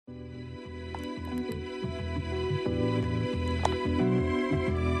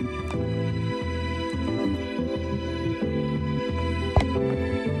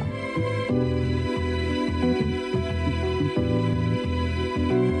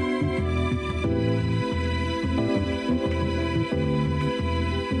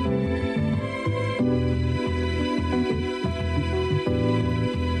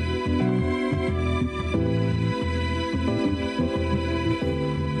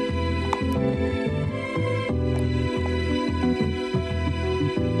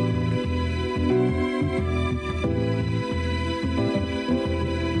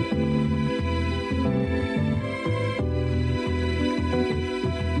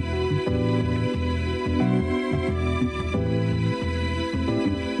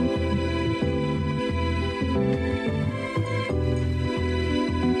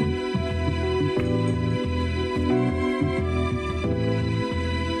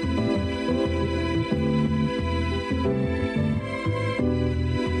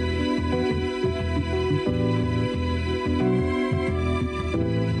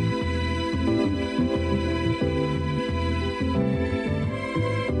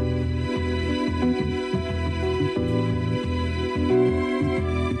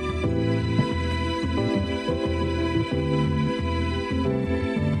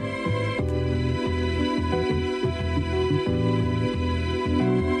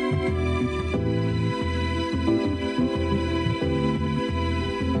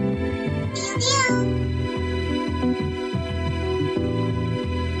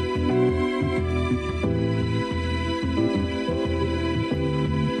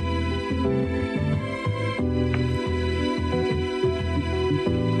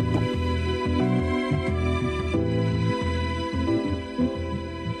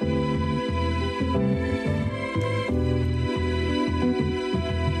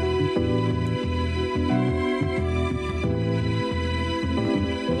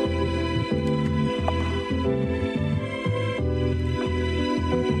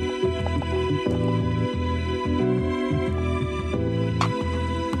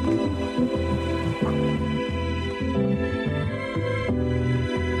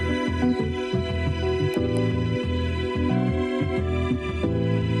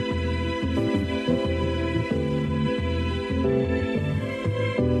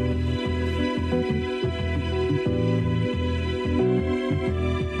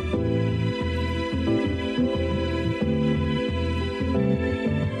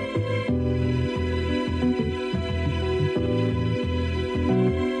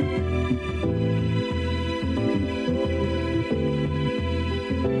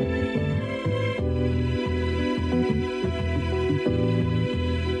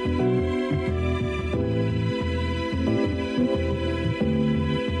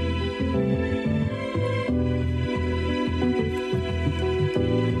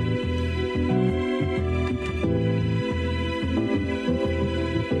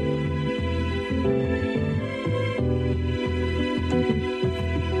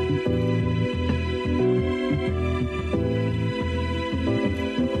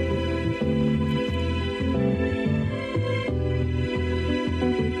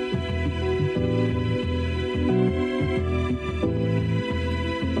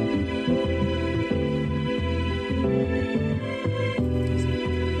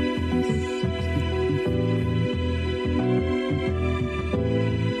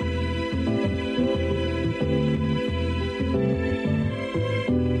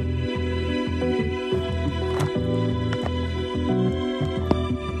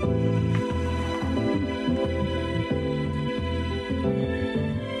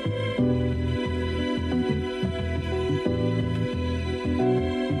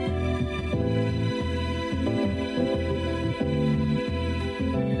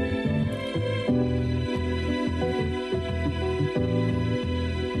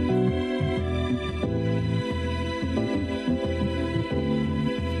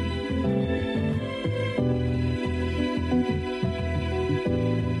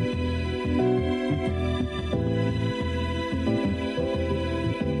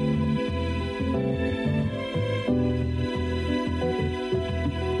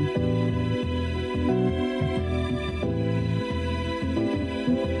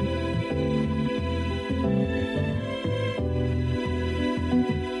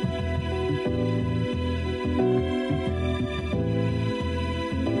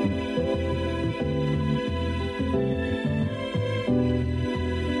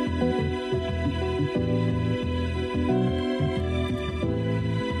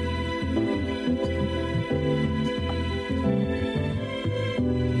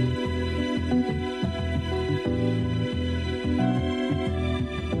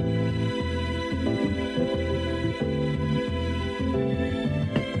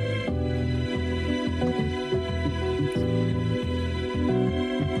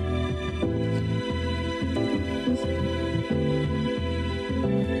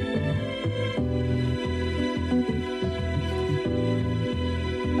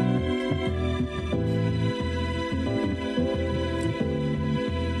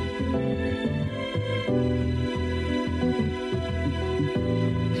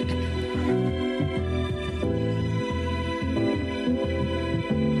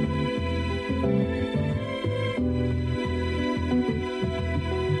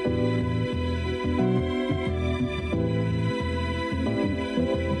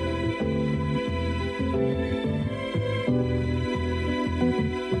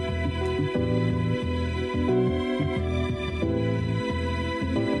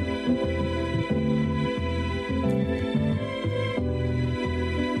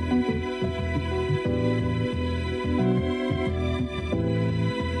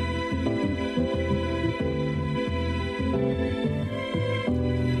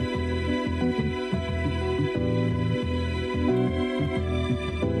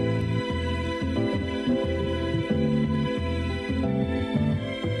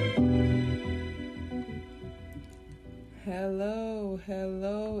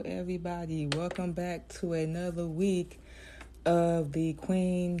Hello, everybody. Welcome back to another week of the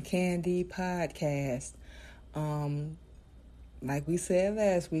Queen Candy podcast. Like we said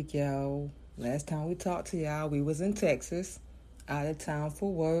last week, y'all. Last time we talked to y'all, we was in Texas, out of town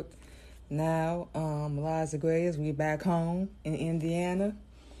for work. Now, Eliza Grace, we back home in Indiana,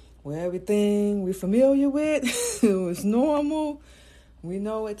 where everything we familiar with, it was normal. We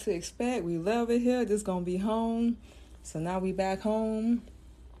know what to expect. We love it here. This gonna be home. So now we back home,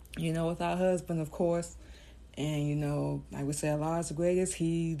 with our husband, of course. And, like we said, Lord's the greatest.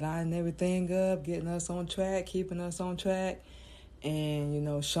 He lining everything up, getting us on track, keeping us on track,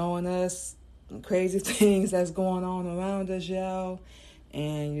 and, showing us crazy things that's going on around us, y'all.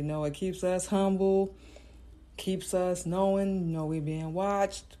 And, it keeps us humble, keeps us knowing, we being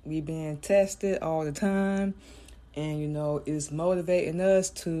watched, we being tested all the time. And, it's motivating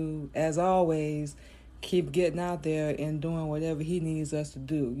us to, as always, keep getting out there and doing whatever he needs us to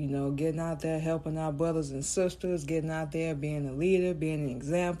do. Getting out there, helping our brothers and sisters, getting out there, being a leader, being an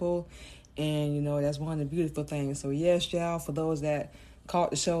example. And, that's one of the beautiful things. So, yes, y'all, for those that caught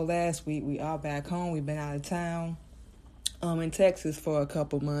the show last week, we are back home. We've been out of town in Texas for a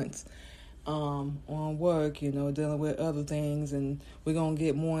couple months on work, dealing with other things. And we're going to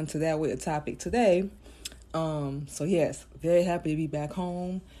get more into that with the topic today. So, yes, very happy to be back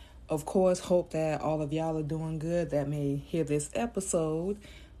home. Of course, hope that all of y'all are doing good that may hear this episode.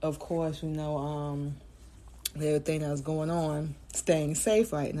 Of course, everything that's going on, staying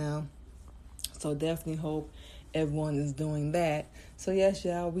safe right now. So definitely hope everyone is doing that. So yes,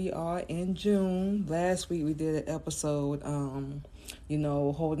 y'all, we are in June. Last week we did an episode,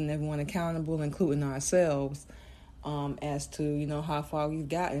 holding everyone accountable, including ourselves, as to, how far we've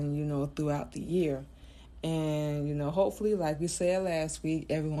gotten, throughout the year. And, hopefully, like we said last week,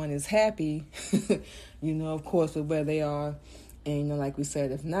 everyone is happy, of course, with where they are. And, like we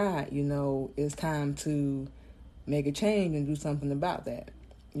said, if not, it's time to make a change and do something about that.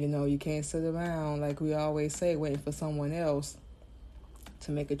 You can't sit around, like we always say, waiting for someone else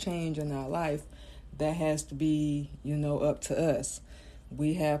to make a change in our life. That has to be, up to us.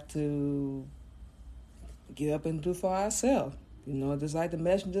 We have to get up and do for ourselves. Just like the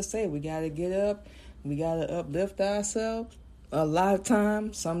messenger said, we got to get up. We got to uplift ourselves. A lot of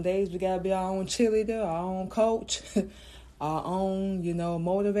times, some days we got to be our own cheerleader, our own coach, our own,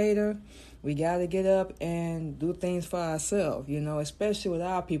 motivator. We got to get up and do things for ourselves, especially with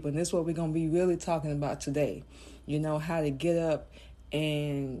our people. And this is what we're going to be really talking about today. How to get up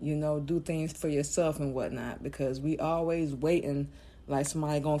and, do things for yourself and whatnot. Because we always waiting like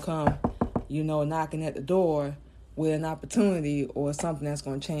somebody going to come, knocking at the door with an opportunity or something that's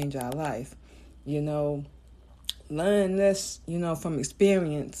going to change our life. Learn this, from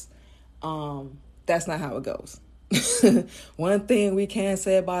experience. That's not how it goes. One thing we can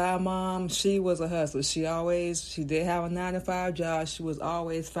say about our mom, she was a hustler. She did have a 9-to-5 job. She was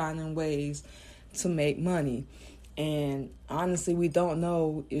always finding ways to make money. And honestly, we don't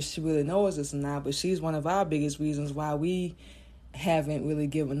know if she really knows this or not, but she's one of our biggest reasons why we haven't really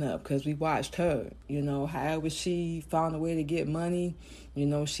given up, because we watched her, however she found a way to get money,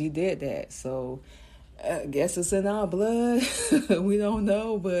 she did that. So I guess it's in our blood. We don't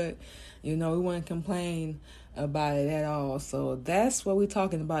know, but, we wouldn't complain about it at all. So that's what we're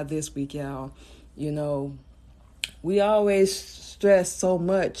talking about this week, y'all. We always stress so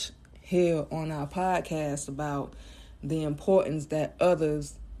much here on our podcast about the importance that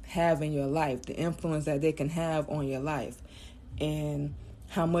others have in your life, the influence that they can have on your life. And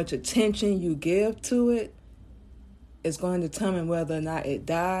how much attention you give to it is going to determine whether or not it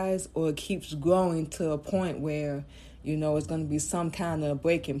dies or it keeps growing to a point where, it's going to be some kind of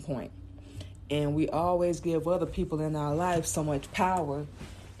breaking point. And we always give other people in our life so much power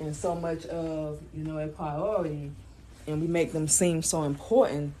and so much of, a priority. And we make them seem so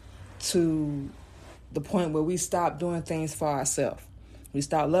important to the point where we stop doing things for ourselves. We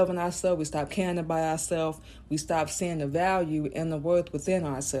stop loving ourselves. We stop caring about ourselves. We stop seeing the value and the worth within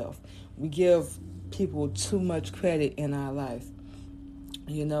ourselves. We give people too much credit in our life.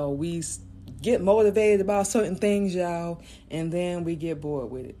 We get motivated about certain things, y'all, and then we get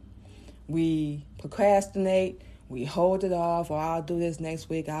bored with it. We procrastinate. We hold it off. Or I'll do this next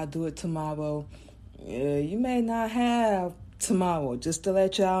week. I'll do it tomorrow. You may not have tomorrow, just to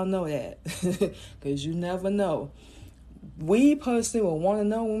let y'all know that, because you never know. We personally will want to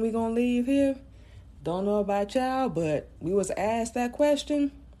know when we're going to leave here. Don't know about y'all, but we was asked that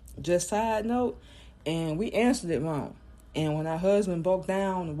question, just side note, and we answered it wrong. And when our husband broke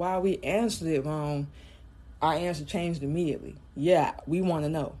down why we answered it wrong, our answer changed immediately. Yeah, we want to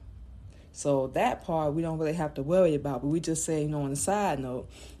know. So that part we don't really have to worry about. But we just say, on the side note,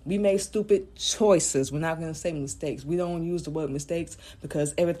 we make stupid choices. We're not going to say mistakes. We don't use the word mistakes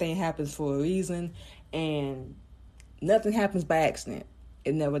because everything happens for a reason, and nothing happens by accident.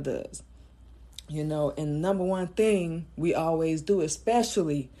 It never does. And the number one thing we always do,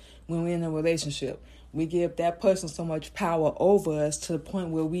 especially when we're in a relationship, we give that person so much power over us to the point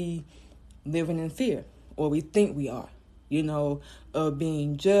where we living in fear, or we think we are, of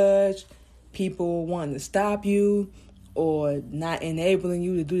being judged, people wanting to stop you, or not enabling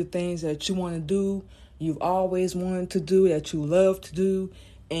you to do the things that you want to do, you've always wanted to do, that you love to do.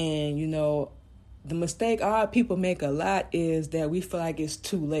 And, the mistake our people make a lot is that we feel like it's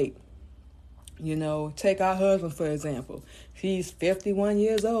too late. Take our husband, for example. He's 51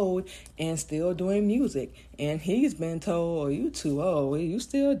 years old and still doing music. And he's been told, you too old. You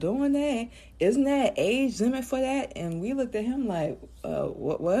still doing that? Isn't that age limit for that? And we looked at him like,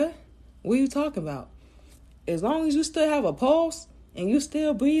 what? What are you talking about? As long as you still have a pulse and you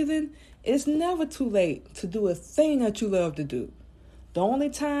still breathing, it's never too late to do a thing that you love to do. The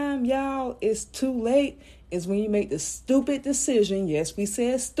only time, y'all, it's too late is when you make the stupid decision. Yes, we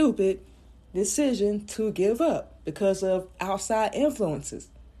said stupid decision to give up because of outside influences.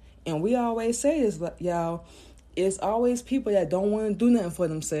 And we always say this, y'all, it's always people that don't want to do nothing for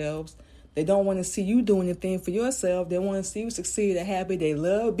themselves. They don't want to see you do anything for yourself. They want to see you succeed or happy. They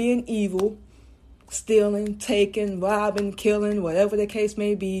love being evil, stealing, taking, robbing, killing, whatever the case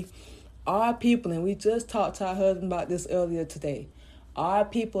may be. Our people, and we just talked to our husband about this earlier today, our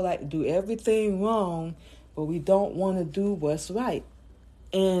people like to do everything wrong, but we don't want to do what's right.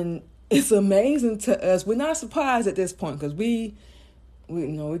 And it's amazing to us. We're not surprised at this point because we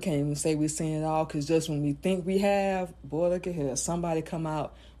can't even say we've seen it all, because just when we think we have, boy, look at here. Somebody come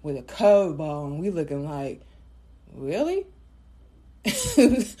out with a curveball and we looking like, really?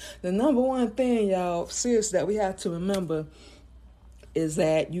 The number one thing, y'all, seriously, that we have to remember is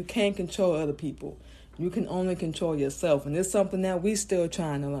that you can't control other people. You can only control yourself. And it's something that we still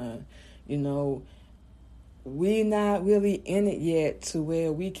trying to learn. We're not really in it yet to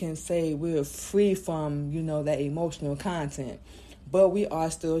where we can say we're free from, that emotional content. But we are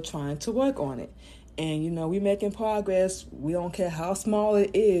still trying to work on it. And, we're making progress. We don't care how small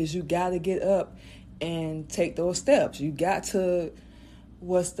it is. You got to get up and take those steps. You got to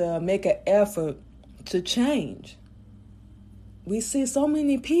make an effort to change. We see so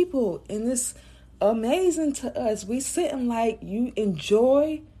many people, and it's amazing to us. We sitting like, you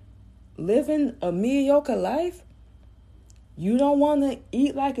enjoy living a mediocre life? You don't want to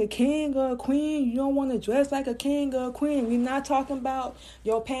eat like a king or a queen? You don't want to dress like a king or a queen? We're not talking about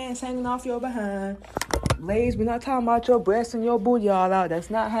your pants hanging off your behind. Ladies, we're not talking about your breasts and your booty all out. That's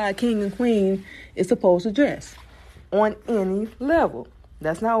not how a king and queen is supposed to dress on any level.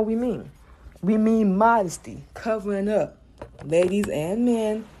 That's not what we mean. We mean modesty, covering up. Ladies and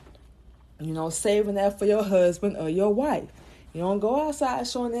men, saving that for your husband or your wife. You don't go outside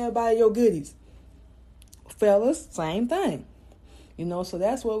showing everybody your goodies. Fellas, same thing. So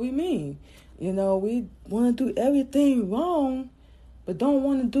that's what we mean. We want to do everything wrong, but don't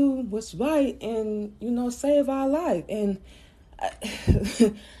want to do what's right and, save our life. And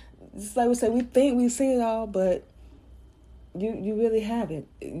it's like we say, we think we've seen it all, but you really haven't.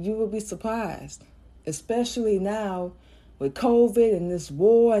 You will be surprised, especially now with COVID and this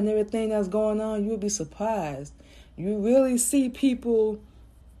war and everything that's going on. You'll be surprised. You really see people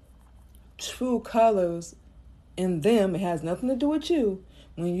true colors in them. It has nothing to do with you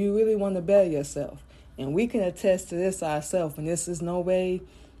when you really want to better yourself. And we can attest to this ourselves. And this is no way,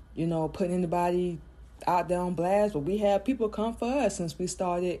 putting anybody out there on blast. But we have people come for us since we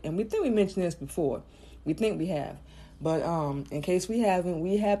started. And we think we mentioned this before. We think we have. But in case we haven't,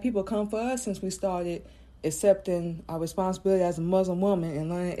 we have people come for us since we started accepting our responsibility as a Muslim woman and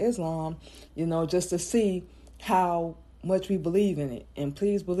learning Islam, just to see how much we believe in it. And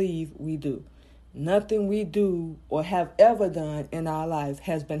please believe we do. Nothing we do or have ever done in our life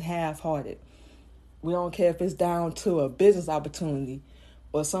has been half-hearted. We don't care if it's down to a business opportunity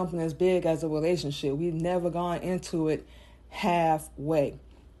or something as big as a relationship. We've never gone into it halfway.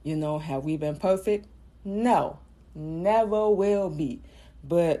 Have we been perfect? No, never will be.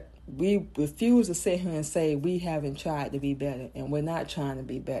 But we refuse to sit here and say we haven't tried to be better, and we're not trying to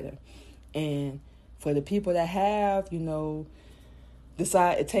be better. And for the people that have,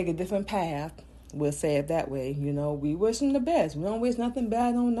 decide to take a different path, we'll say it that way. We wish them the best. We don't wish nothing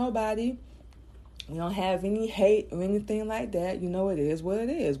bad on nobody. We don't have any hate or anything like that. It is what it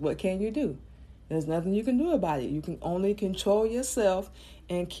is. What can you do? There's nothing you can do about it. You can only control yourself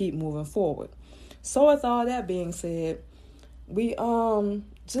and keep moving forward. So with all that being said, we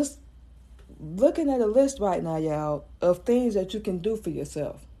just looking at a list right now, y'all, of things that you can do for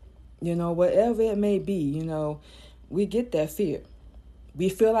yourself. Whatever it may be, we get that fear. We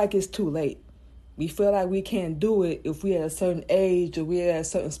feel like it's too late. We feel like we can't do it if we're at a certain age or we're at a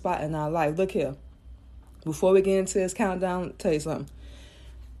certain spot in our life. Look here. Before we get into this countdown, I'll tell you something.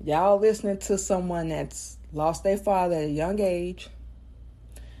 Y'all listening to someone that's lost their father at a young age,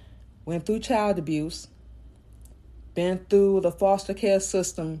 went through child abuse, been through the foster care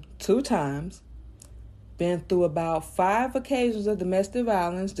system 2 times, been through about 5 occasions of domestic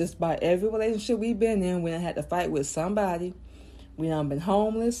violence. Just about every relationship we've been in, we done had to fight with somebody. We done been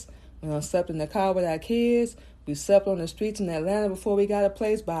homeless. We done slept in the car with our kids. We slept on the streets in Atlanta before we got a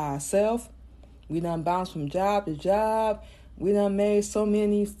place by ourselves. We done bounced from job to job. We done made so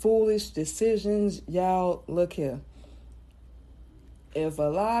many foolish decisions. Y'all, look here. If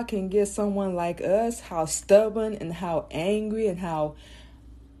Allah can get someone like us, how stubborn and how angry and how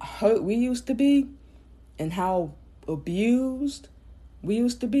hurt we used to be and how abused we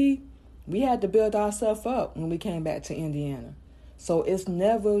used to be, we had to build ourselves up when we came back to Indiana. So it's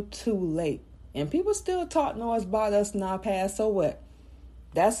never too late. And people still talk noise about us in our past, so what?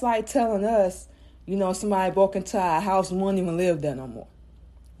 That's like telling us, somebody broke into our house and won't even live there no more.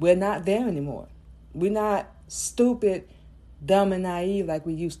 We're not there anymore. We're not stupid, dumb, and naive like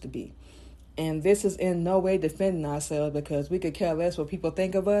we used to be. And this is in no way defending ourselves, because we could care less what people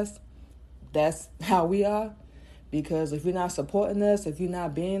think of us. That's how we are. Because if you're not supporting us, if you're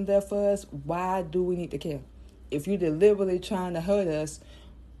not being there for us, why do we need to care? If you're deliberately trying to hurt us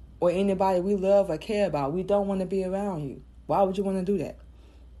or anybody we love or care about, we don't want to be around you. Why would you want to do that?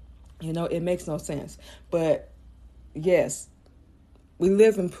 It makes no sense. But yes, we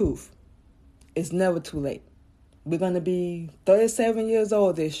live in proof. It's never too late. We're going to be 37 years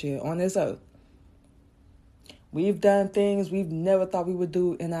old this year on this earth. We've done things we've never thought we would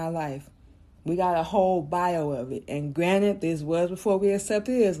do in our life. We got a whole bio of it. And granted, this was before we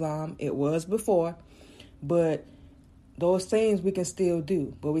accepted Islam. It was before. But those things we can still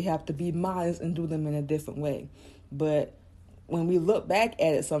do. But we have to be modest and do them in a different way. But when we look back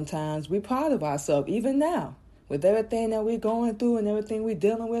at it sometimes, we're proud of ourselves, even now. With everything that we're going through and everything we're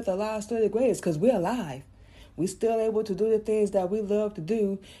dealing with, Allah's still the greatest, because we're alive. We're still able to do the things that we love to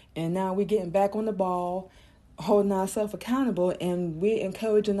do. And now we're getting back on the ball, holding ourselves accountable, and we're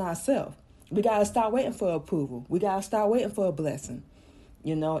encouraging ourselves. We got to start waiting for approval. We got to start waiting for a blessing,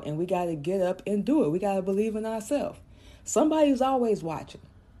 and we got to get up and do it. We got to believe in ourselves. Somebody's always watching,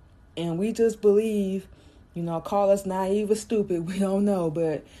 and we just believe, call us naive or stupid. We don't know,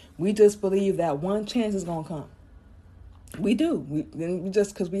 but we just believe that one chance is going to come. We do. We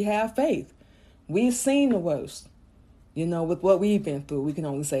just because we have faith. We've seen the worst, with what we've been through. We can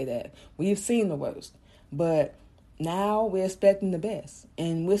only say that. We've seen the worst. But now we're expecting the best.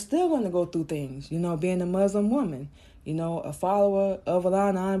 And we're still going to go through things, being a Muslim woman, a follower of Allah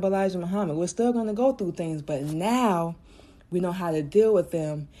and Honorable Elijah Muhammad. We're still going to go through things, but now we know how to deal with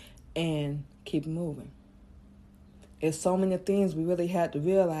them and keep moving. It's so many things we really had to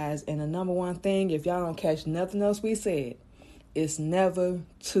realize. And the number one thing, if y'all don't catch nothing else we said, it's never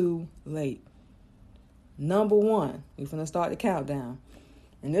too late. Number one, we're going to start the countdown.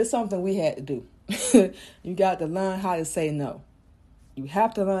 And it's something we had to do. You got to learn how to say no. You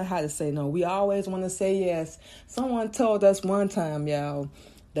have to learn how to say no. We always want to say yes. Someone told us one time, y'all,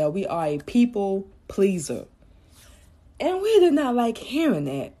 that we are a people pleaser. And we did not like hearing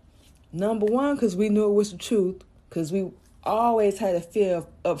that. Number one, because we knew it was the truth. Because we always had a fear of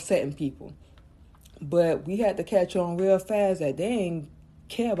upsetting people. But we had to catch on real fast that they ain't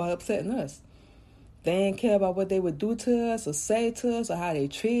care about upsetting us. They ain't care about what they would do to us or say to us or how they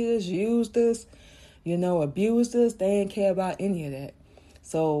treated us, used us, abused us. They ain't care about any of that.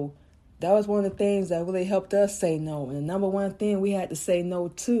 So that was one of the things that really helped us say no. And the number one thing we had to say no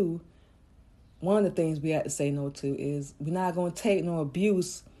to, one of the things we had to say no to is we're not going to take no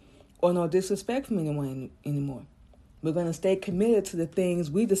abuse or no disrespect from anyone anymore. We're going to stay committed to the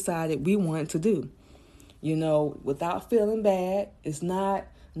things we decided we wanted to do. Without feeling bad. It's not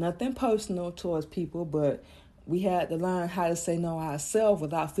nothing personal towards people, but we had to learn how to say no ourselves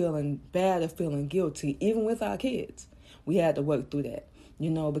without feeling bad or feeling guilty, even with our kids. We had to work through that,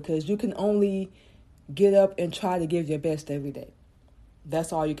 because you can only get up and try to give your best every day.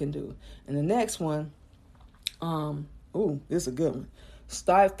 That's all you can do. And the next one, this is a good one.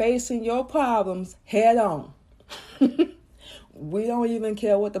 Start facing your problems head on. We don't even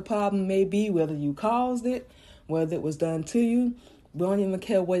care what the problem may be, whether you caused it, whether it was done to you. We don't even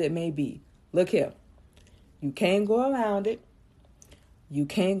care what it may be. Look here. You can't go around it. You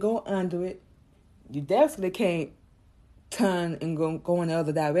can't go under it. You definitely can't turn and go in the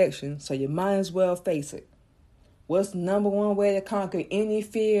other direction. So you might as well face it. What's the number one way to conquer any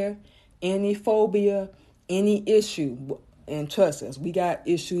fear, any phobia, any issue? And trust us, we got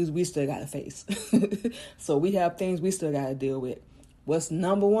issues we still got to face. So we have things we still got to deal with. What's the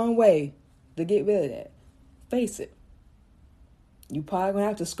number one way to get rid of that? Face it. You probably going to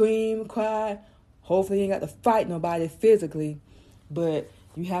have to scream, cry. Hopefully you ain't got to fight nobody physically. But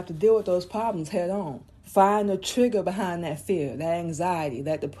you have to deal with those problems head on. Find the trigger behind that fear, that anxiety,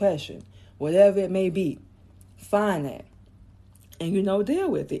 that depression, whatever it may be. Find that. And,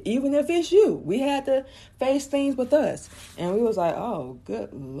 deal with it. Even if it's you. We had to face things with us. And we was like, oh,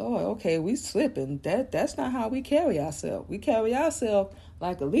 good Lord, okay, we slipping. That's not how we carry ourselves. We carry ourselves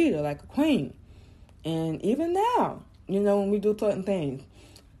like a leader, like a queen. And even now, when we do certain things,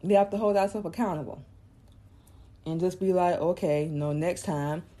 we have to hold ourselves accountable. And just be like, okay, next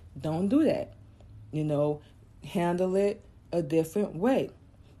time, don't do that. Handle it a different way.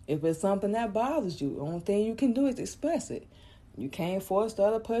 If it's something that bothers you, the only thing you can do is express it. You can't force the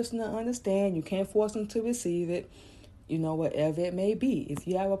other person to understand. You can't force them to receive it. Whatever it may be. If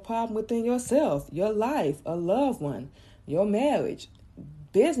you have a problem within yourself, your life, a loved one, your marriage,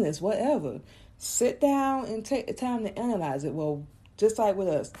 business, whatever, sit down and take the time to analyze it. Well, just like with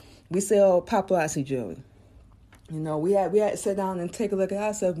us, we sell paparazzi jewelry. We had to sit down and take a look at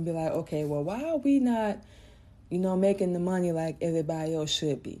ourselves and be like, okay, well, why are we not, making the money like everybody else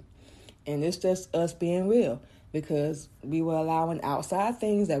should be? And it's just us being real, because we were allowing outside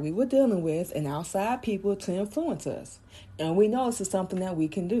things that we were dealing with and outside people to influence us. And we know this is something that we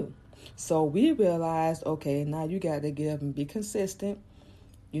can do. So we realized, okay, now you got to get up and be consistent.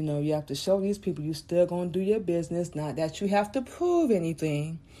 You have to show these people you still going to do your business. Not that you have to prove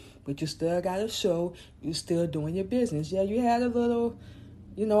anything, but you still got to show you still doing your business. Yeah, you had a little,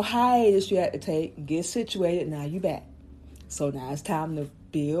 hiatus you had to take, get situated. Now you back. So now it's time to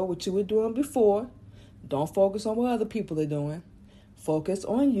build what you were doing before. Don't focus on what other people are doing. Focus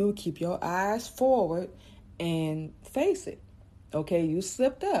on you. Keep your eyes forward and face it. Okay, you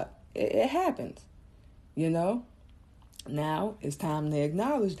slipped up. It happens. Now it's time to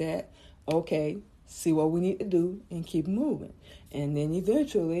acknowledge that. Okay, see what we need to do and keep moving. And then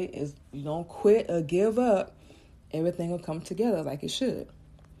eventually, if you don't quit or give up, everything will come together like it should.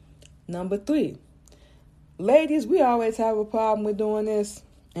 Number 3. Ladies, we always have a problem with doing this,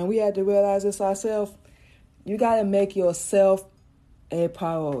 and we had to realize this ourselves. You got to make yourself a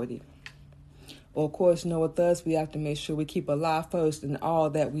priority. Well, of course, with us, we have to make sure we keep Allah first in all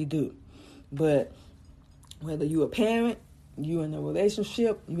that we do. But whether you're a parent, you in a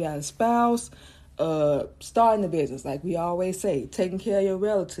relationship, you got a spouse, starting a business, like we always say, taking care of your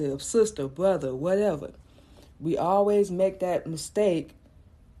relative, sister, brother, whatever. We always make that mistake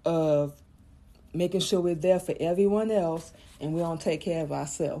of making sure we're there for everyone else and we don't take care of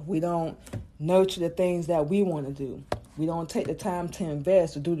ourselves. We don't nurture the things that we want to do. We don't take the time to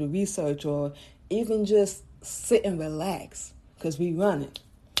invest or do the research or even just sit and relax, because we running.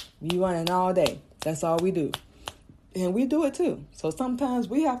 We running all day. That's all we do. And we do it too. So sometimes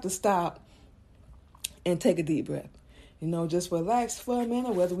we have to stop and take a deep breath. Just relax for a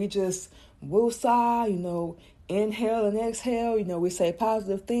minute, whether we just woosah, inhale and exhale. We say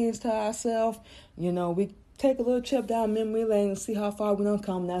positive things to ourselves. We take a little trip down memory lane and see how far we done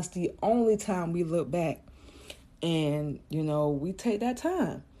come. That's the only time we look back. And, we take that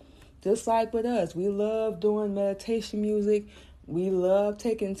time. Just like with us, we love doing meditation music. We love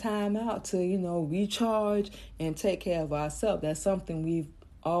taking time out to, recharge and take care of ourselves. That's something we've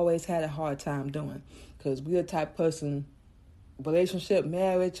always had a hard time doing, because we're the type of person, relationship,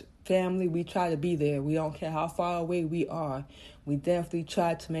 marriage, family, we try to be there. We don't care how far away we are. We definitely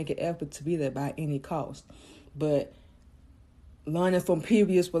try to make an effort to be there by any cost. But learning from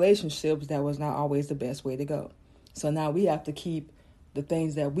previous relationships, that was not always the best way to go. So now we have to keep the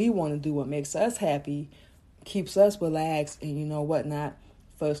things that we want to do, what makes us happy, keeps us relaxed, and whatnot,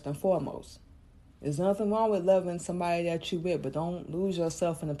 first and foremost. There's nothing wrong with loving somebody that you with, but don't lose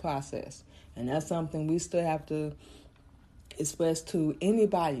yourself in the process. And that's something we still have to express to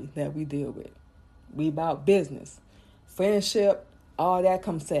anybody that we deal with. We about business. Friendship, all that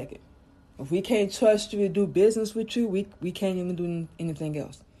comes second. If we can't trust you to do business with you, we can't even do anything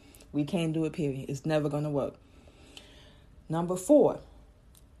else. We can't do it, period. It's never going to work. Number 4,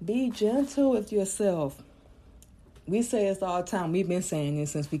 be gentle with yourself. We say this all the time. We've been saying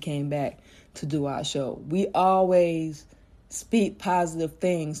this since we came back to do our show. We always speak positive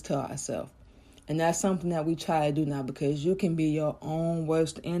things to ourselves. And that's something that we try to do now, because you can be your own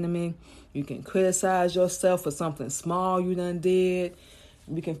worst enemy. You can criticize yourself for something small you done did.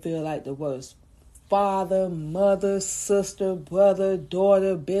 You can feel like the worst. father, mother, sister, brother,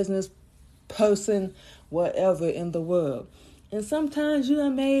 daughter, business person, whatever in the world. And sometimes you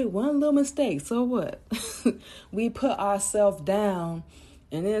done made one little mistake. So what? We put ourselves down,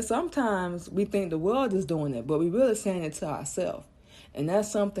 and then sometimes we think the world is doing it, but we really saying it to ourselves. And that's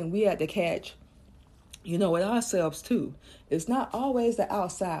something we have to catch, with ourselves too. It's not always the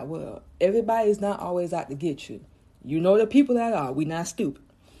outside world. Everybody's not always out to get you. You know the people that are. We're not stupid.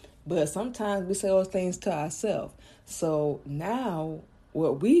 But sometimes we say those things to ourselves. So now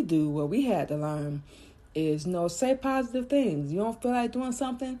what we do, what we had to learn is, say positive things. You don't feel like doing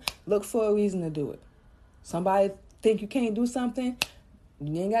something, look for a reason to do it. Somebody think you can't do something,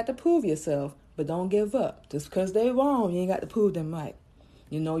 you ain't got to prove yourself, but don't give up. Just because they're wrong, you ain't got to prove them right.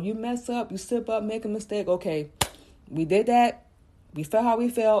 You mess up, you slip up, make a mistake. Okay, we did that. We felt how we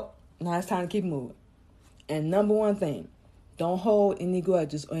felt. Now it's time to keep moving. And number one thing, don't hold any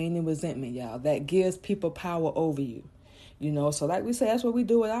grudges or any resentment, y'all. That gives people power over you. So like we said, that's what we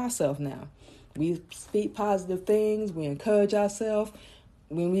do with ourselves now. We speak positive things. We encourage ourselves.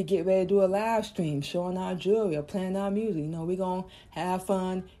 When we get ready to do a live stream, showing our jewelry or playing our music, we're going to have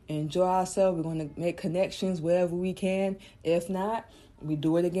fun, enjoy ourselves. We're going to make connections wherever we can. If not, we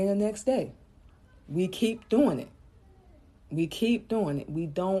do it again the next day. We keep doing it. We keep doing it. We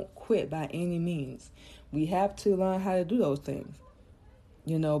don't quit by any means. We have to learn how to do those things.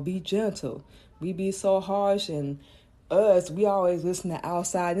 Be gentle. We be so harsh, and we always listen to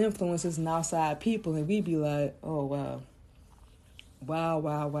outside influences and outside people, and we be like, oh, wow.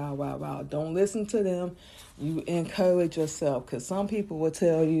 Wow. Don't listen to them. You encourage yourself, because some people will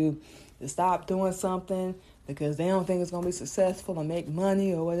tell you to stop doing something because they don't think it's going to be successful or make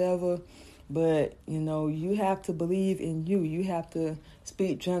money or whatever. But, you have to believe in you. You have to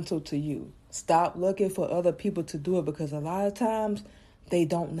speak gentle to you. Stop looking for other people to do it, because a lot of times they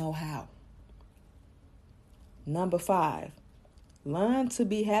don't know how. Number 5, learn to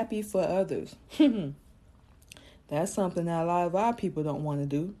be happy for others. That's something that a lot of our people don't want to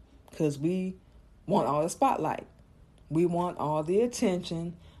do, because we want all the spotlight. We want all the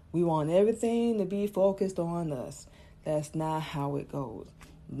attention. We want everything to be focused on us. That's not how it goes.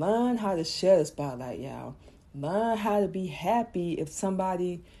 Learn how to share the spotlight, y'all. Learn how to be happy if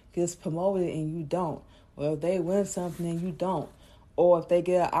somebody gets promoted and you don't, or if they win something and you don't, or if they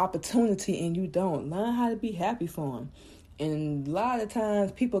get an opportunity and you don't. Learn how to be happy for them. And a lot of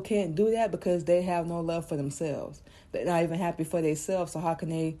times people can't do that because they have no love for themselves. They're not even happy for themselves, so how can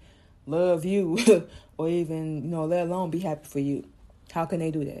they love you or even, let alone be happy for you? How can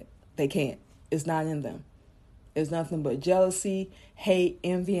they do that? They can't. It's not in them. It's nothing but jealousy, hate,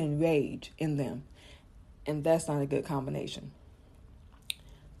 envy, and rage in them. And that's not a good combination.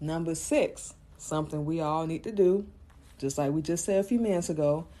 Number 6, something we all need to do, just like we just said a few minutes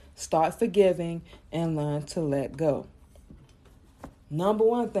ago, start forgiving and learn to let go. Number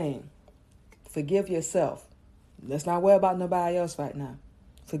 1 thing, forgive yourself. Let's not worry about nobody else right now.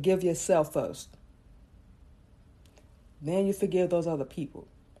 Forgive yourself first. Then you forgive those other people.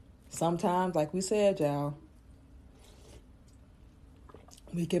 Sometimes, like we said, y'all,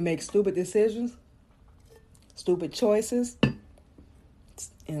 we can make stupid decisions, stupid choices,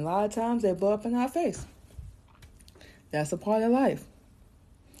 and a lot of times they blow up in our face. That's a part of life.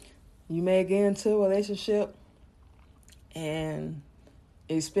 You may get into a relationship and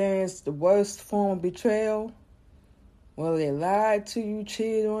experience the worst form of betrayal, whether they lied to you,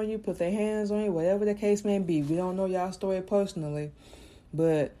 cheated on you, put their hands on you, whatever the case may be. We don't know y'all's story personally,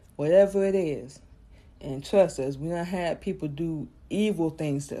 but whatever it is, and trust us, we done had people do evil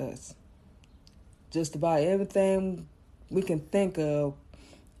things to us. Just about everything we can think of,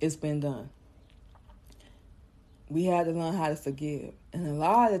 it's been done. We had to learn how to forgive. And a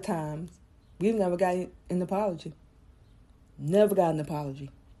lot of times, we've never got an apology. Never got an apology.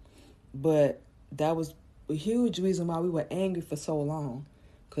 But that was a huge reason why we were angry for so long,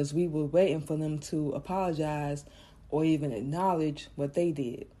 because we were waiting for them to apologize or even acknowledge what they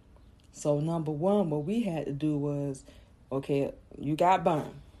did. So number 1, what we had to do was, okay, you got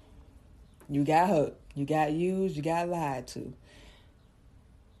burned. You got hurt. You got used. You got lied to.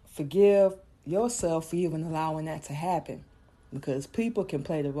 Forgive yourself for even allowing that to happen, because people can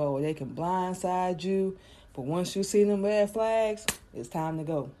play the role. They can blindside you, but once you see them red flags, it's time to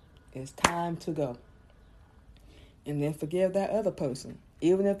go. It's time to go. And then forgive that other person.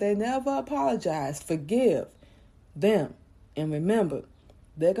 Even if they never apologize, forgive them. And remember,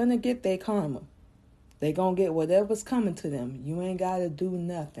 they're going to get their karma. They're going to get whatever's coming to them. You ain't got to do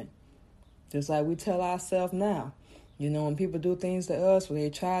nothing. Just like we tell ourselves now. When people do things to us, when they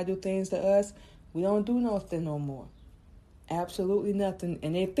try to do things to us, we don't do nothing no more. Absolutely nothing.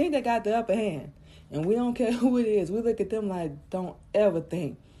 And they think they got the upper hand. And we don't care who it is. We look at them like, don't ever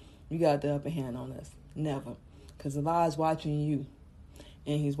think you got the upper hand on us. Never. Because Allah's watching you.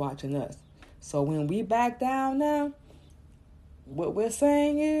 And He's watching us. So when we back down now, what we're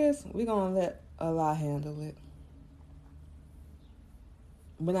saying is, we're going to let Allah handle it.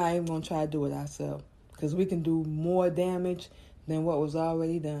 We're not even going to try to do it ourselves. Because we can do more damage than what was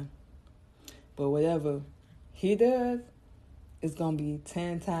already done. But whatever He does, it's going to be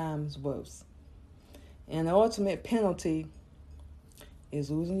 10 times worse. And the ultimate penalty is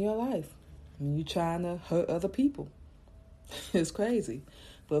losing your life when you're trying to hurt other people. It's crazy.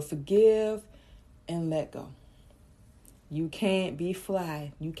 But forgive and let go. You can't be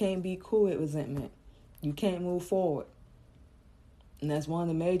fly. You can't be cool with resentment. You can't move forward. And that's one of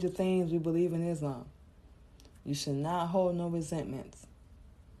the major things we believe in Islam. You should not hold no resentments.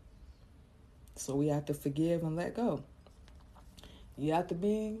 So we have to forgive and let go. You have to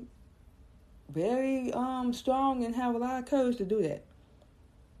be very strong and have a lot of courage to do that.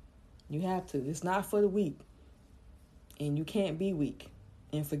 You have to. It's not for the weak. And you can't be weak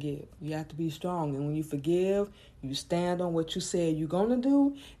and forgive. You have to be strong. And when you forgive, you stand on what you said you're going to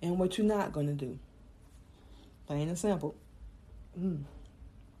do and what you're not going to do. Plain and simple.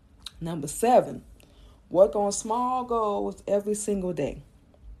 Number 7, work on small goals every single day.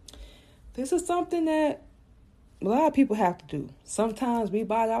 This is something that a lot of people have to do. Sometimes we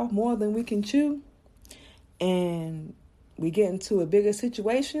bite off more than we can chew, and we get into a bigger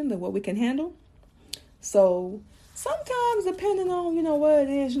situation than what we can handle. So sometimes, depending on, what it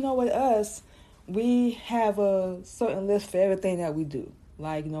is, with us, we have a certain list for everything that we do.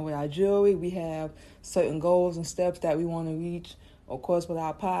 Like, with our jewelry, we have certain goals and steps that we want to reach. Of course, with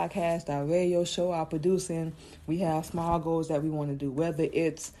our podcast, our radio show, our producing, we have small goals that we want to do. Whether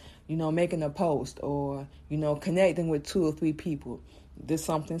it's, making a post or, connecting with 2 or 3 people. There's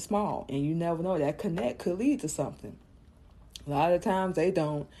something small. And you never know, that connect could lead to something. A lot of times they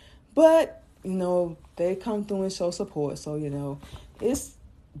don't. But, they come through and show support. So, it's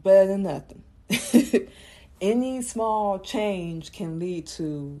better than nothing. Any small change can lead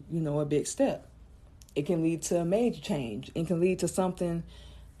to, a big step. It can lead to a major change. It can lead to something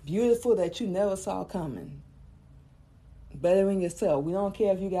beautiful that you never saw coming. Bettering yourself. We don't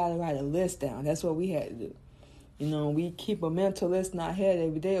care if you got to write a list down. That's what we had to do. We keep a mental list in our head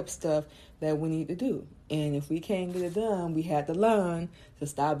every day of stuff that we need to do. And if we can't get it done, we have to learn to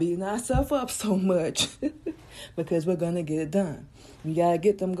stop beating ourselves up so much because we're going to get it done. You got to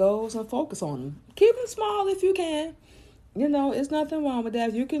get them goals and focus on them. Keep them small if you can. It's nothing wrong with that.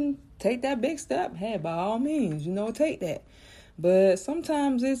 If you can take that big step, hey, by all means, take that. But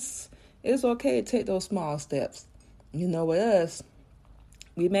sometimes it's okay to take those small steps. With us,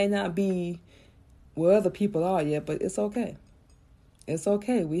 we may not be where other people are yet, but it's okay. It's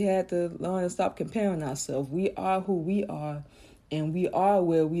okay. We had to learn to stop comparing ourselves. We are who we are, and we are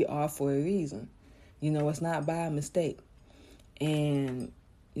where we are for a reason. It's not by mistake. And,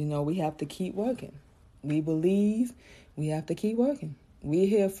 we have to keep working. We believe we have to keep working. We're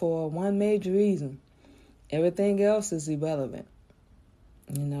here for one major reason. Everything else is irrelevant.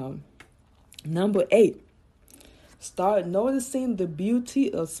 Number 8, start noticing the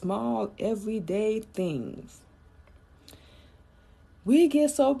beauty of small everyday things. We get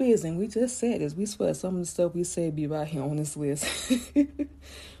so busy, and we just said this. We swear some of the stuff we say be right here on this list.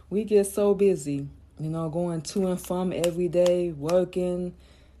 We get so busy, going to and from every day, working,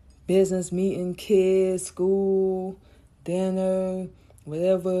 business meeting, kids, school, dinner,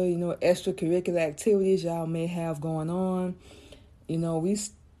 whatever, extracurricular activities y'all may have going on. We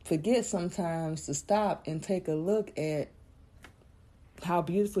forget sometimes to stop and take a look at how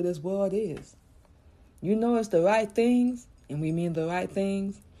beautiful this world is. It's the right things, and we mean the right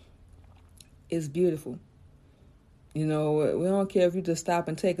things. It's beautiful. We don't care if you just stop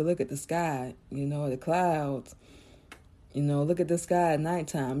and take a look at the sky, the clouds. Look at the sky at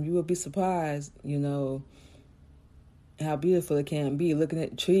nighttime. You will be surprised, how beautiful it can be. Looking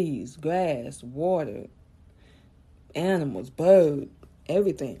at trees, grass, water, animals, birds,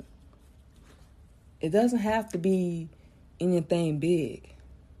 everything. It doesn't have to be anything big,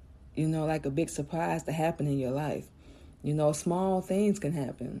 like a big surprise to happen in your life. Small things can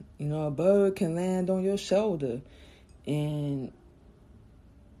happen. A bird can land on your shoulder and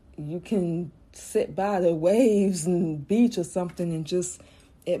you can sit by the waves and beach or something and just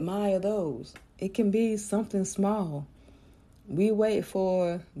admire those. It can be something small. We wait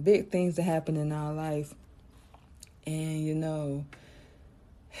for big things to happen in our life. And,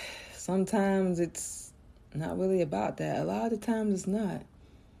 sometimes it's not really about that. A lot of the times it's not.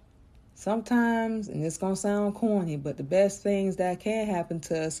 sometimes, and it's going to sound corny, but the best things that can happen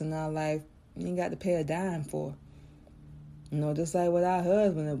to us in our life, you ain't got to pay a dime for. Just like with our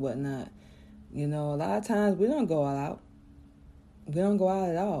husband and whatnot. A lot of times we don't go all out. We don't go out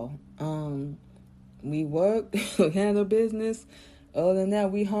at all. We work, handle business. Other than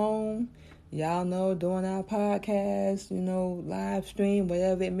that, we home. Y'all know, doing our podcast, live stream,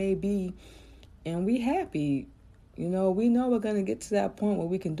 whatever it may be. And we happy. We know we're going to get to that point where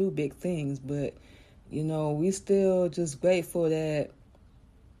we can do big things. But, we still just grateful that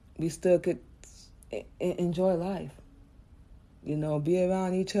we still could enjoy life. Be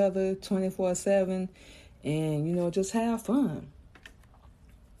around each other 24/7 and, just have fun.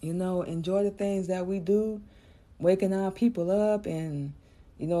 Enjoy the things that we do, waking our people up and,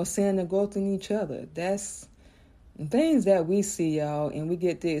 seeing the growth in each other. That's the things that we see, y'all, and we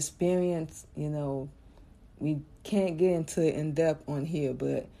get the experience. We can't get into it in depth on here,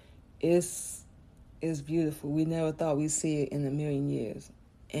 but it's beautiful. We never thought we'd see it in a million years.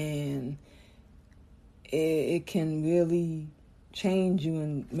 And it can really change you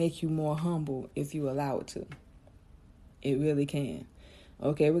and make you more humble if you allow it to. It really can.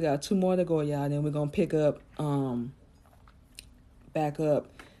 Okay, we got 2 more to go, y'all. Then we're going to pick up, back up.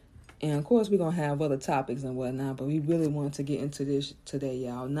 And, of course, we're going to have other topics and whatnot, but we really want to get into this today,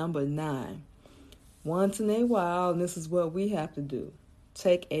 y'all. Number 9. Once in a while, and this is what we have to do,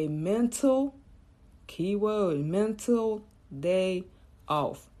 take a mental, keyword, mental day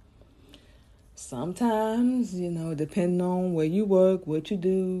off. Sometimes, depending on where you work, what you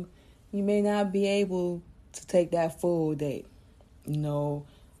do, you may not be able to take that full day,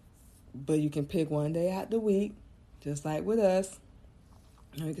 but you can pick one day out the week, just like with us.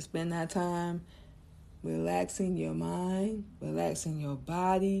 You can spend that time relaxing your mind, relaxing your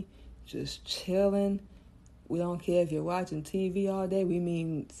body, just chilling. We don't care if you're watching TV all day. We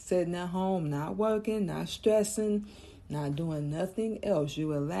mean sitting at home, not working, not stressing, not doing nothing else.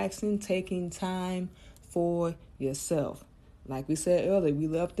 You're relaxing, taking time for yourself. Like we said earlier, we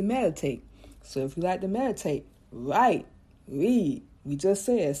love to meditate. So if you like to meditate, write, read. We just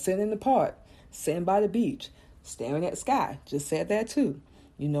said sitting in the park, sitting by the beach, staring at the sky. Just said that too.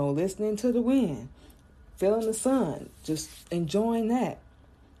 Listening to the wind, feeling the sun, just enjoying that.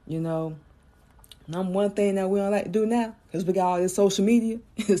 Number one thing that we don't like to do now, because we got all this social media,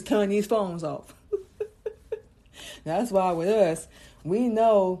 is turn these phones off. That's why with us, we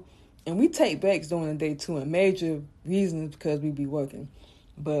know, and we take breaks during the day too, and major reasons because we be working.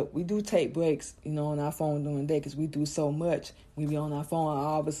 But we do take breaks, on our phone during the day because we do so much. We be on our phone,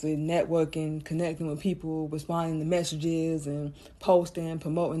 obviously, networking, connecting with people, responding to messages and posting,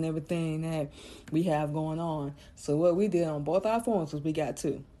 promoting everything that we have going on. So what we did on both our phones was we got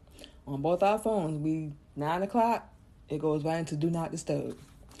 2. On both our phones, 9 o'clock, it goes right into Do Not Disturb.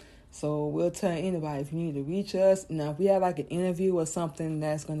 So we'll tell anybody if you need to reach us. Now, if we have like an interview or something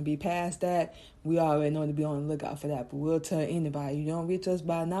that's going to be past that, we already know to be on the lookout for that. But we'll tell anybody, you don't reach us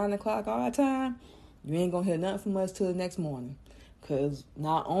by 9 o'clock all the time, you ain't going to hear nothing from us till the next morning. Because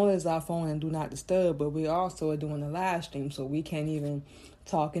not only is our phone in Do Not Disturb, but we also are doing a live stream, so we can't even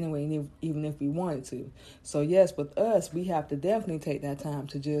talk anyway, even if we wanted to. So yes, with us, we have to definitely take that time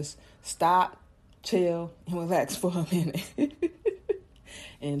to just stop, chill, and relax for a minute.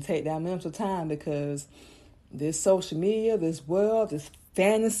 And take that mental time, because this social media, this world, this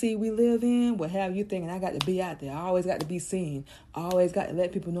fantasy we live in will have you thinking, I got to be out there. I always got to be seen. I always got to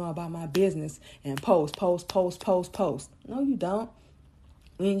let people know about my business and post. No, you don't.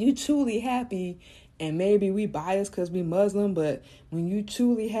 When you truly happy, and maybe we biased because we Muslim, but when you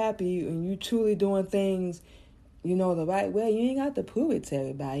truly happy and you truly doing things, the right way, you ain't got to prove it to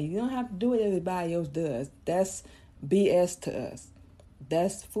everybody. You don't have to do what everybody else does. That's BS to us.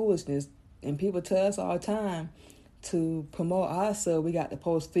 That's foolishness. And people tell us all the time to promote ourselves, we got to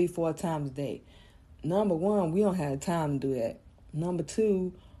post 3-4 times a day. Number 1, we don't have time to do that. Number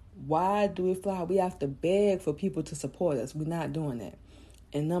 2, why do we fly? We have to beg for people to support us. We're not doing that.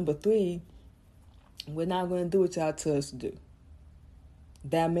 And number 3, we're not going to do what y'all tell us to do.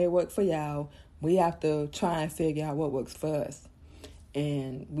 That may work for y'all. We have to try and figure out what works for us.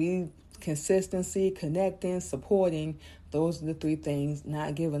 And consistency, connecting, supporting, those are the 3 things.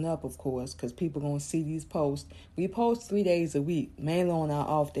 Not giving up, of course, because people are going to see these posts. We post 3 days a week, mainly on our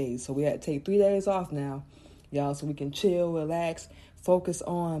off days. So we had to take 3 days off now, y'all, so we can chill, relax, focus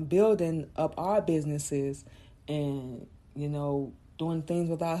on building up our businesses and, doing things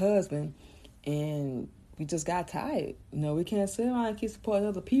with our husband. And we just got tired. We can't sit around and keep supporting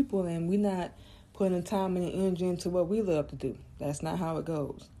other people and we're not putting time and energy into what we love to do. That's not how it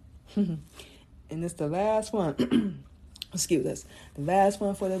goes. And it's the last one. Excuse us. The last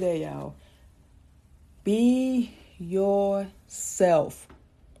one for the day, y'all. Be yourself.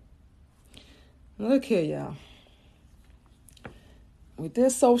 Look here, y'all. With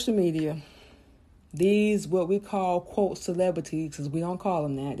this social media, these what we call, quote, celebrities, because we don't call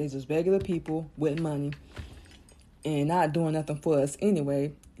them that. They're just regular people with money and not doing nothing for us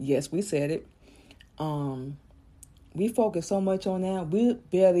anyway. Yes, we said it. We focus so much on that. We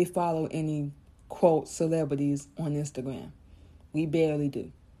barely follow any, quote, celebrities on Instagram. We barely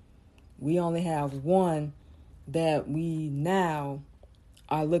do. We only have one that we now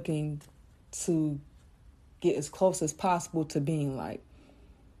are looking to get as close as possible to being like.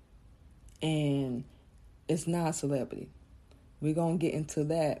 And it's not a celebrity. We're going to get into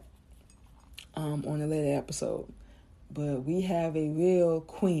that on a later episode. But we have a real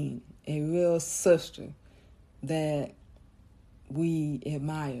queen, a real sister that we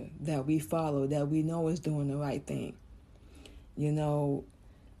admire, that we follow, that we know is doing the right thing. You know,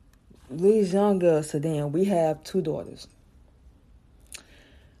 these young girls today, we have 2 daughters.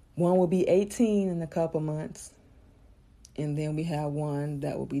 One will be 18 in a couple months, and then we have one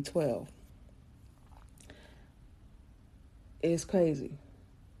that will be 12. It's crazy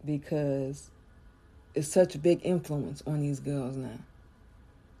because it's such a big influence on these girls now.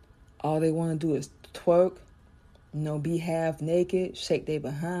 All they want to do is twerk, be half naked, shake their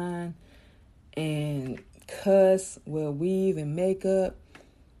behind, and cuss, wear weave and makeup.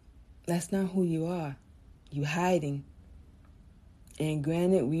 That's not who you are. You hiding. And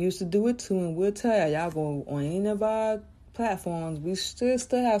granted, we used to do it too, and we'll tell y'all go on any of our platforms, we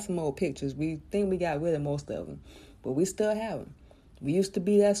still have some old pictures. We think we got rid of most of them, but we still have them. We used to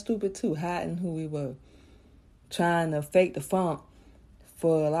be that stupid too, hiding who we were, trying to fake the funk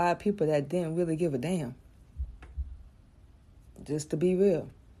for a lot of people that didn't really give a damn. Just to be real.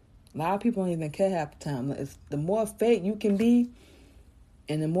 A lot of people don't even care half the time. It's the more fake you can be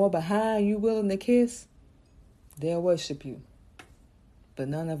and the more behind you willing to kiss, they'll worship you. But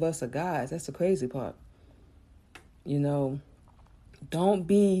none of us are gods. That's the crazy part. Don't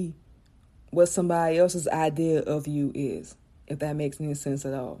be what somebody else's idea of you is, if that makes any sense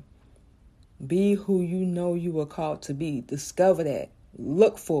at all. Be who you know you were called to be. Discover that.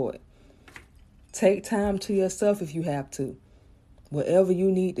 Look for it. Take time to yourself if you have to. Whatever you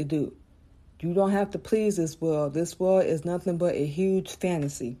need to do. You don't have to please this world. This world is nothing but a huge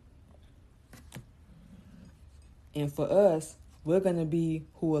fantasy. And for us, we're going to be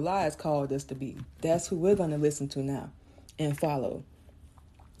who Allah has called us to be. That's who we're going to listen to now and follow.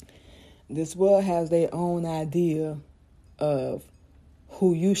 This world has their own idea of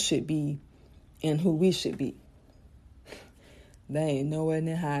who you should be and who we should be. They ain't nowhere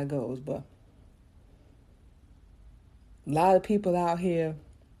near how it goes, but a lot of people out here,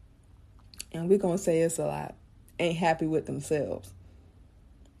 and we're going to say it's a lot, ain't happy with themselves.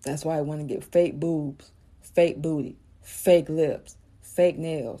 That's why I want to get fake boobs, fake booty, fake lips, fake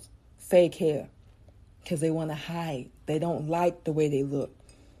nails, fake hair, because they want to hide. They don't like the way they look.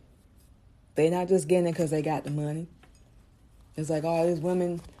 They're not just getting it because they got the money. It's like all these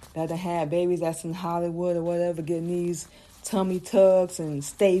women that had babies that's in Hollywood or whatever, getting these tummy tucks and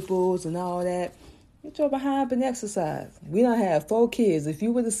staples and all that. Get your behind up and exercise. We done have 4 kids. If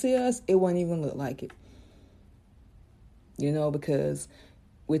you were to see us, it wouldn't even look like it. Because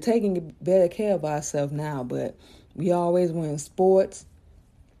we're taking better care of ourselves now, but we always were in sports,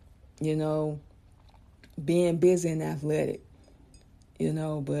 being busy and athletic,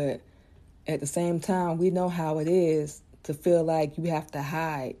 but at the same time, we know how it is to feel like you have to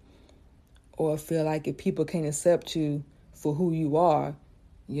hide or feel like if people can't accept you for who you are,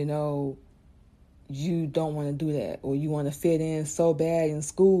 you don't want to do that, or you want to fit in so bad in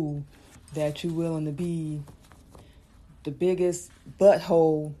school that you're willing to be the biggest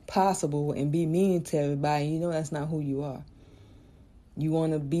butthole possible and be mean to everybody. That's not who you are. You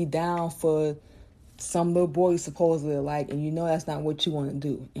want to be down for some little boy you supposedly like, and that's not what you want to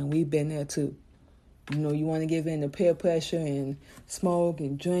do. And we've been there too. You want to give in to peer pressure and smoke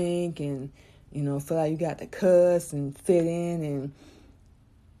and drink and, feel like you got to cuss and fit in. And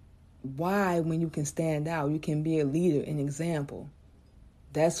why, when you can stand out, you can be a leader, an example.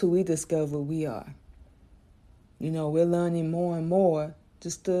 That's who we discover we are. We're learning more and more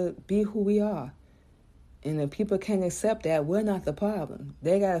just to be who we are. And if people can't accept that, we're not the problem.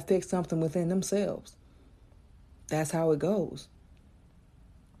 They got to fix something within themselves. That's how it goes.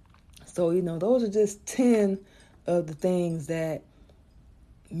 So, those are just 10 of the things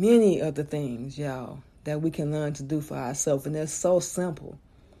many of the things, y'all, that we can learn to do for ourselves. And they're so simple.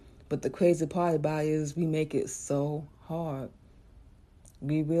 But the crazy part about it is we make it so hard.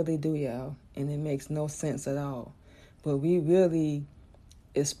 We really do, y'all. And it makes no sense at all. But we really,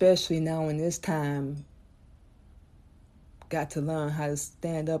 especially now in this time, got to learn how to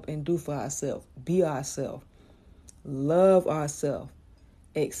stand up and do for ourselves, be ourselves, love ourselves,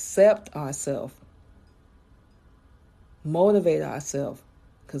 accept ourselves, motivate ourselves.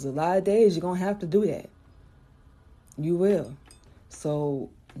 Because a lot of days you're going to have to do that. You will. So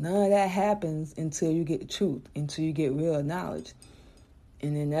none of that happens until you get the truth, until you get real knowledge.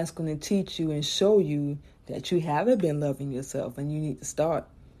 And then that's going to teach you and show you that you haven't been loving yourself and you need to start.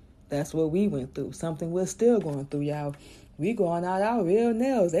 That's what we went through. Something we're still going through, y'all. We growing out our real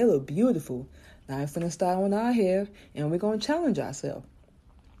nails. They look beautiful. Now I'm finna start on our hair and we're going to challenge ourselves.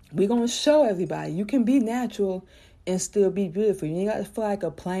 We're going to show everybody you can be natural and still be beautiful. You ain't got to feel like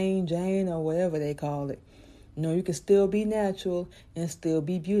a plain Jane or whatever they call it. No, you can still be natural and still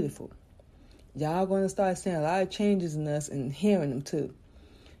be beautiful. Y'all going to start seeing a lot of changes in us and hearing them too.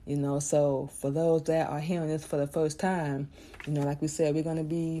 So for those that are hearing this for the first time, like we said, we're going to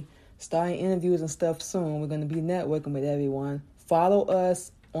be starting interviews and stuff soon. We're going to be networking with everyone. Follow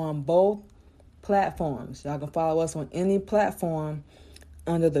us on both platforms. Y'all can follow us on any platform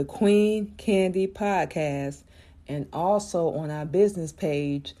under the Queen Candy Podcast, and also on our business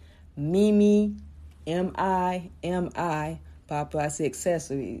page, Mimi, MIMI, Paparazzi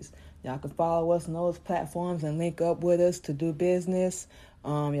Accessories. Y'all can follow us on those platforms and link up with us to do business.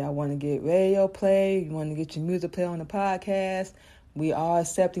 Y'all want to get radio play, you want to get your music play on the podcast. We are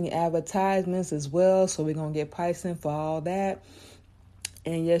accepting advertisements as well, so we're going to get pricing for all that.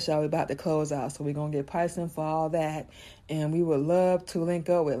 And yes, y'all, we're about to close out, so we're going to get pricing for all that. And we would love to link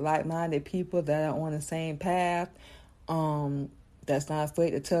up with like-minded people that are on the same path, that's not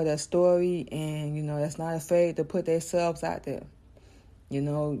afraid to tell their story, and, that's not afraid to put themselves out there.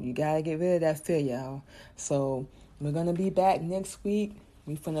 You got to get rid of that fear, y'all. So we're going to be back next week.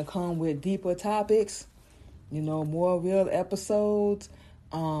 We're finna come with deeper topics, more real episodes.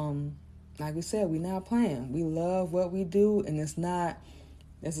 Like we said, we're not playing. We love what we do, and it's not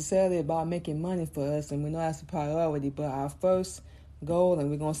necessarily about making money for us, and we know that's a priority, but our first goal, and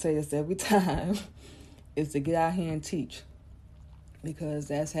we're going to say this every time, is to get out here and teach, because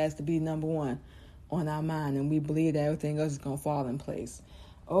that has to be number one on our mind, and we believe that everything else is going to fall in place.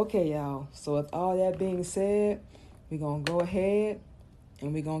 Okay, y'all, so with all that being said, we're going to go ahead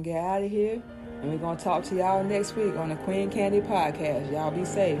and we're going to get out of here, and we're going to talk to y'all next week on the Queen Candy Podcast. Y'all be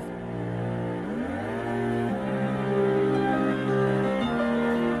safe.